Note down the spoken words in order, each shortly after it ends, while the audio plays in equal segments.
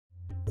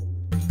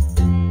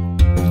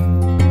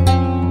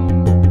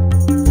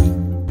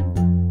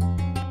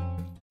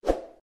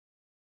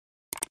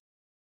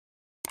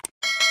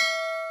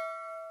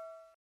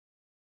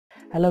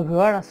Hello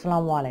viewer,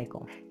 আসসালামু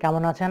আলাইকুম।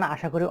 কেমন আছেন?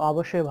 আশা করি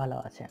অবশ্যই ভালো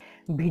আছেন।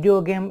 ভিডিও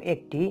গেম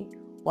একটি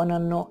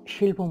অনন্য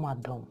শিল্প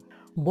মাধ্যম।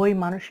 বই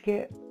মানুষকে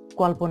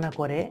কল্পনা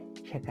করে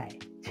শেখায়,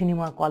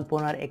 সিনেমা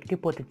কল্পনার একটি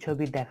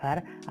প্রতিচ্ছবি দেখার,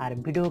 আর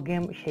ভিডিও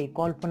গেম সেই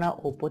কল্পনা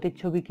ও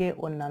প্রতিচ্ছবিকে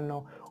অন্যান্য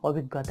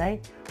অভিজ্ঞতায়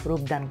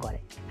রূপদান করে।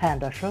 হ্যাঁ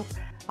দর্শক,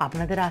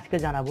 আপনাদের আজকে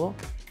জানাবো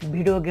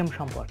ভিডিও গেম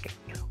সম্পর্কে।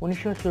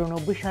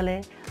 1994 সালে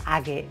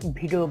আগে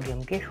ভিডিও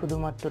গেমকে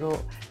শুধুমাত্র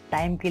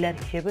টাইম কিলার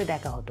হিসেবে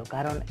দেখা হতো,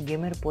 কারণ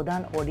গেমের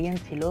প্রধান অডিয়েন্স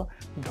ছিল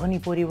ধনী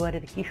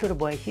পরিবারের কিশোর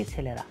বয়সী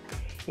ছেলেরা।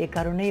 এ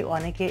কারণেই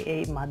অনেকে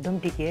এই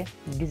মাধ্যমটিকে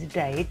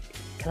ডিজিটাইট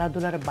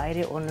খেলাধুলার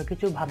বাইরে অন্য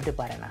কিছু ভাবতে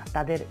পারে না।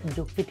 তাদের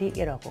যুক্তিটি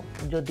এরকম: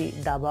 যদি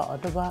দাবা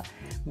অথবা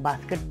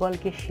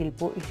বাস্কেটবলকে শিল্প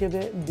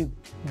হিসেবে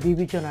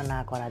বিবেচনা না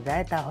করা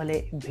যায়, তাহলে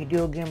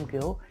ভিডিও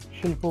গেমকেও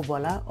শিল্প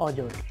বলা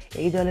অযৌক্তিক।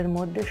 এই দলের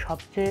মধ্যে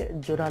সবচেয়ে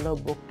জোরালো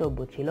বক্তব্য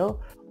ছিল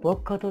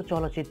প্রখ্যাত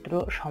চলচ্চিত্র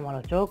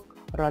সমালোচক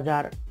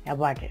রজার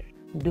এবার্টের।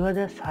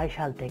 2006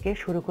 সাল থেকে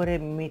শুরু করে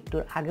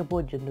মৃত্যুর আগে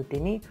পর্যন্ত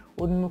তিনি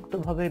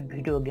উন্মুক্তভাবে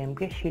ভিডিও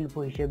গেমকে শিল্প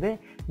হিসেবে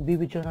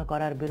বিবেচনা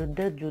করার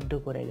বিরুদ্ধে যুদ্ধ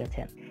করে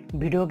গেছেন।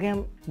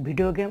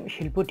 ভিডিও গেম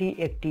শিল্পটি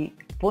একটি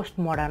পোস্ট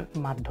মডার্ন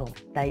মাধ্যম,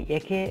 তাই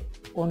একে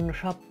অন্য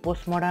সব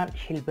পোস্ট মডার্ন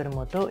শিল্পের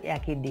মতো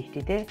একই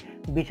দৃষ্টিতে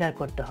বিচার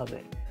করতে হবে।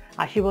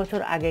 80 বছর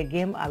আগে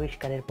গেম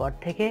আবিষ্কারের পর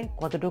থেকে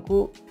কতটুকু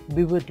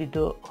বিবর্তিত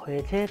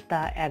হয়েছে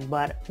তা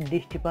একবার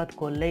দৃষ্টিপাত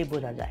করলেই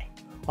বোঝা যায়।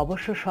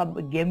 অবশ্য সব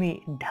গেমই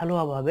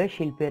ঢালুয়াভাবে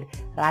শিল্পের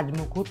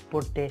রাজমুকুট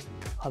পড়তে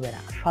হবে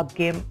না, সব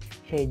গেম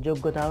সেই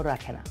যোগ্যতাও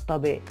রাখে না।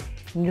 তবে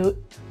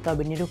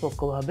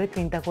নিরপেক্ষভাবে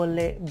চিন্তা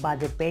করলে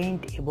বাজে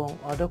পেইন্ট এবং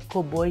অদক্ষ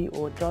বই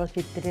ও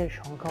চলচ্চিত্রের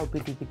সংখ্যাও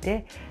পৃথিবীতে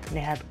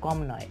নেহাত কম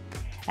নয়।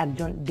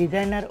 একজন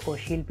ডিজাইনার ও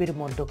শিল্পীর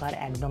মধ্যকার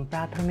একদম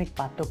প্রাথমিক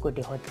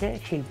পার্থক্যটি হচ্ছে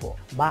শিল্প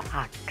বা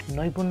আর্ট।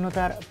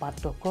 নৈপুণ্যতার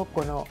পার্থক্য: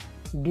 কোনো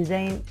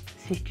ডিজাইন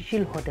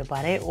সৃষ্টিশীল হতে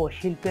পারে ও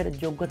শিল্পের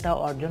যোগ্যতা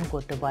অর্জন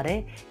করতে পারে,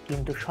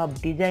 কিন্তু সব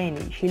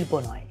ডিজাইনই শিল্প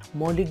নয়।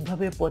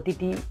 মৌলিকভাবে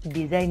প্রতিটি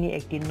ডিজাইনই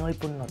একটি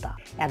নৈপুণ্যতা।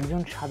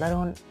 একজন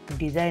সাধারণ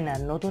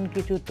ডিজাইনার নতুন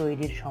কিছু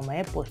তৈরির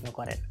সময়ে প্রশ্ন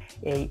করেন,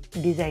 এই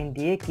ডিজাইন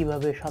দিয়ে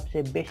কিভাবে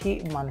সবচেয়ে বেশি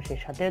মানুষের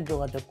সাথে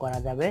যোগাযোগ করা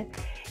যাবে।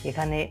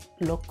 এখানে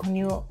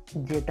লক্ষণীয়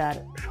যে তার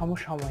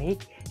সমসাময়িক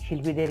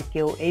শিল্পীদের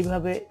কেউ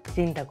এইভাবে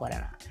চিন্তা করে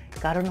না।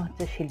 কারণ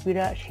হচ্ছে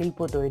শিল্পীরা শিল্প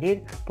তৈরির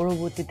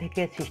প্রবৃত্তি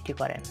থেকে সৃষ্টি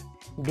করেন,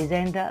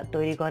 ডিজাইনটা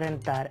তৈরি করেন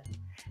তার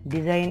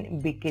ডিজাইন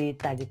বিক্রির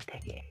তাগিদ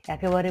থেকে।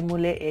 একেবারে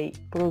মূলে এই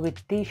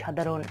প্রবৃত্তি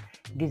সাধারণ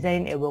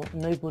ডিজাইন এবং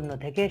নৈপুণ্য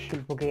থেকে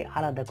শিল্পকে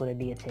আলাদা করে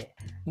দিয়েছে।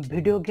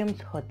 ভিডিও গেমস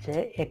হচ্ছে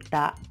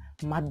একটা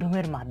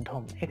মাধ্যমের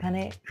মাধ্যম।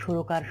 এখানে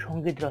সুরকার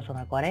সঙ্গীত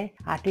রচনা করে,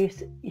 আর্টিস্ট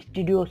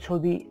স্টুডিও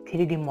ছবি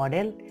 3D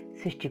মডেল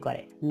সৃষ্টি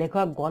করে,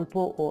 লেখক গল্প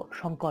ও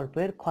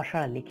সংকল্পের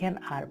খসড়া লিখেন,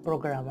 আর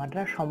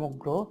প্রোগ্রামাররা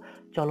সমগ্র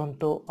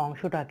চলন্ত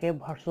অংশটাকে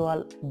ভার্চুয়াল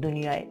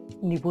দুনিয়ায়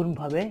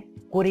নিপুণভাবে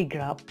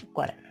কোরিওগ্রাফ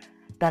করেন।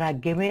 তারা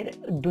গেমের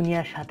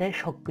দুনিয়ার সাথে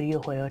সক্রিয়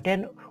হয়ে ওঠেন।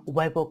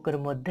 উভয় পক্ষের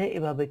মধ্যে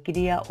এভাবে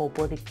ক্রিয়া ও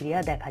প্রতিক্রিয়া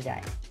দেখা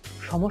যায়।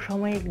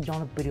 সমসাময়িক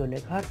জনপ্রিয়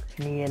লেখক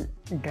নিয়েল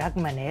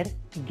ড্রাকম্যানের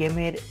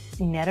গেমের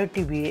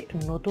ন্যারেটিভে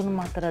নতুন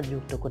মাত্রা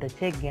যুক্ত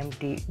করেছে।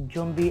 গেমটি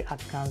জম্বি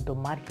আক্রান্ত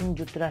মার্কিন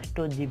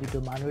যুক্তরাষ্ট্র জীবিত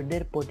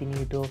মানুষদের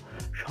প্রতিনিয়ত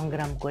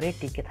সংগ্রাম করে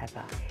টিকে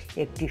থাকা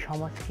একটি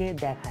সমাজকে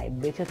দেখায়।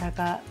 বেঁচে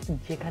থাকা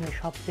যেখানে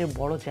সবচেয়ে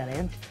বড়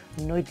চ্যালেঞ্জ,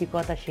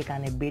 নৈতিকতা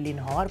সেখানে বিলীন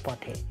হওয়ার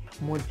পথে।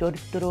 মূল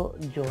চরিত্র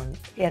জোন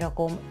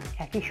এরকম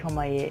একই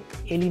সময়ে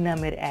এলি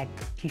নামের এক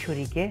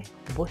কিশোরীকে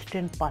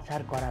বোস্টন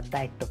পাচার করার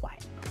দায়িত্ব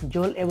পায়।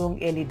 জোল এবং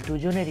এলি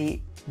দুজনেরই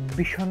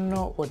বিষণ্ণ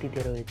অতীতে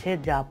রয়েছে,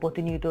 যা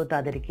প্রতিনিয়ত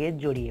তাদেরকে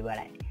জড়িয়ে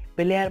বেড়ায়।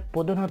 প্লেয়ার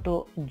প্রধানত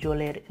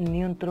জোলের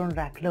নিয়ন্ত্রণ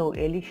রাখলেও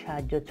এলির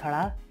সাহায্য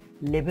ছাড়া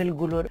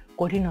লেভেলগুলোর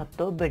কঠিনত্ব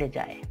বেড়ে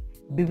যায়।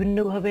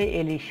 বিভিন্নভাবে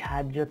এলির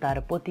সাহায্য তার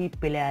প্রতি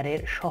প্লেয়ারের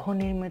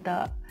সহনির্মিতা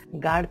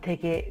গাঢ়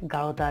থেকে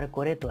গাঢ়তর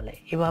করে তোলে।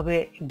 এভাবে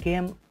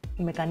গেম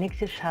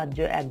মেকানিক্সের সাহায্য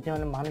একজন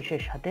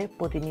মানুষের সাথে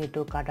প্রতিনিয়ত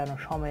কাটানো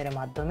সময়ের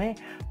মাধ্যমে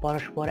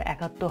পরস্পর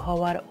একাত্ম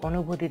হওয়ার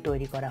অনুভূতি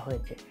তৈরি করা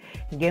হয়েছে।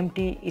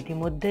 গেমটি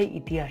ইতিমধ্যেই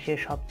ইতিহাসের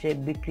সবচেয়ে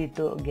বিক্রিত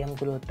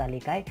গেমগুলোর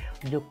তালিকায়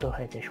যুক্ত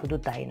হয়েছে। শুধু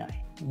তাই নয়,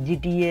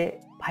 GTA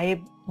 5,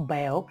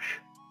 বায়োক্স,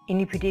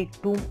 ইনফিনিটি,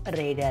 টুম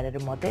রেইডারের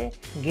মতে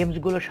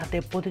গেমসগুলোর সাথে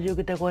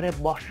প্রতিযোগিতা করে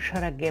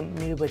বর্ষসেরা গেম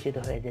নির্বাচিত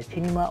হয়েছে।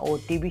 সিনেমা ও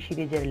টিভি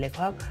সিরিজের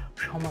লেখক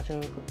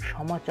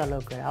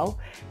সমালোচকরাও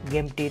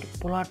গেমটির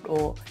প্লট ও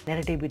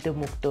ন্যারেটিভে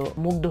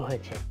মুগ্ধ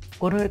হয়েছে।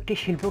 কোনো একটি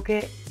শিল্পকে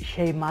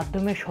সেই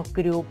মাধ্যমে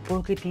সক্রিয়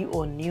প্রকৃতি ও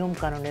নিয়ম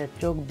কানুনের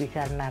চোখ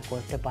বিচার না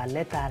করতে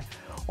পারলে তার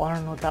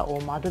অনন্যতা ও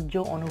মাধুর্য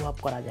অনুভব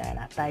করা যায়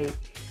না।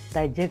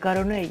 তাই যে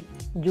কারণেই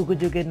যুগে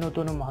যুগে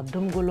নতুন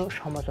মাধ্যমগুলো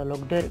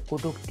সমালোচকদের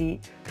কটূক্তি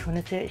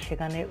শুনেছে,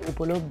 সেখানে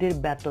উপলব্ধির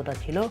ব্যর্থতা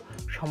ছিল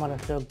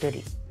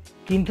সমালোচকদেরই।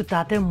 কিন্তু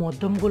তাতে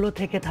মাধ্যমগুলো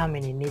থেকে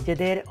থামেনি,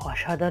 নিজেদের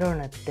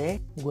অসাধারণত্বে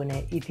গুণে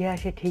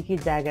ইতিহাসে ঠিকই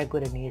জায়গা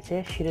করে নিয়েছে।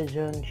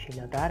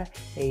 সৃজনশীলতার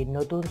এই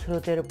নতুন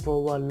স্রোতের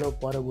প্রবল্য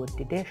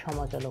পরবর্তীতে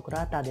সমালোচকরা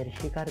তাদের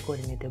স্বীকার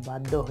করে নিতে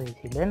বাধ্য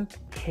হয়েছিলেন।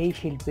 সেই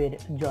শিল্পের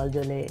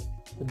জ্বলজ্বলে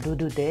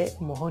দুদুতে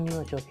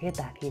মোহনীয় চোখে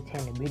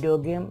তাকিয়েছেন। ভিডিও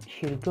গেম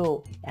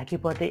শিল্পেও একই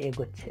পথে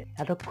এগোচ্ছে।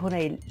 এতক্ষণ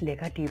এই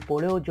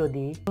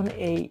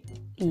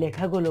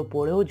লেখাগুলো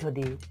পড়েও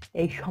যদি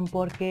এই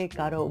সম্পর্কে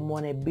কারো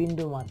মনে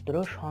বিন্দু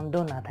মাত্র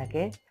সন্দেহ না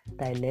থাকে,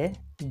 তাইলে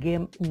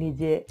গেম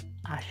নিজে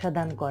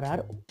আস্বাদন করার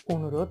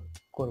অনুরোধ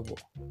করব।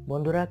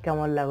 বন্ধুরা,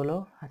 কেমন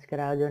লাগলো আজকের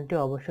আয়োজনটি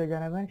অবশ্যই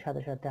জানাবেন।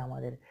 সাথে সাথে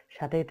আমাদের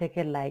সাথেই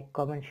থেকে লাইক,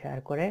 কমেন্ট,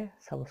 শেয়ার করে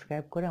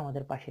সাবস্ক্রাইব করে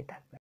আমাদের পাশে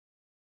থাকবেন।